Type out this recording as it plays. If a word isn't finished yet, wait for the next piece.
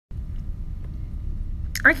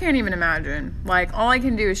I can't even imagine. Like, all I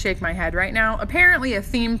can do is shake my head right now. Apparently, a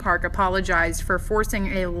theme park apologized for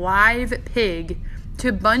forcing a live pig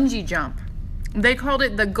to bungee jump. They called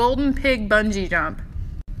it the Golden Pig Bungee Jump.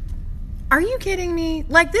 Are you kidding me?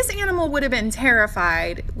 Like, this animal would have been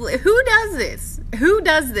terrified. Who does this? Who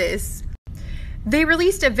does this? They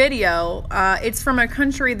released a video. It's from a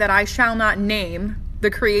country that I shall not name, the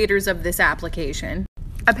creators of this application.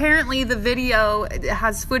 Apparently, the video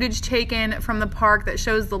has footage taken from the park that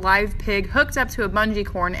shows the live pig hooked up to a bungee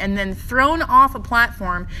cord and then thrown off a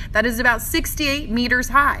platform that is about 68 meters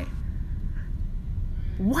high.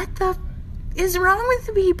 What the is wrong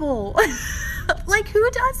with people? Like, who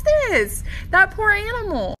does this? That poor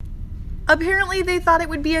animal. Apparently, they thought it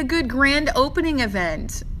would be a good grand opening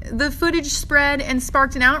event. The footage spread and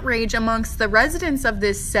sparked an outrage amongst the residents of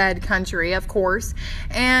this said country, of course,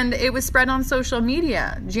 and it was spread on social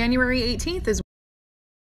media. January 18th is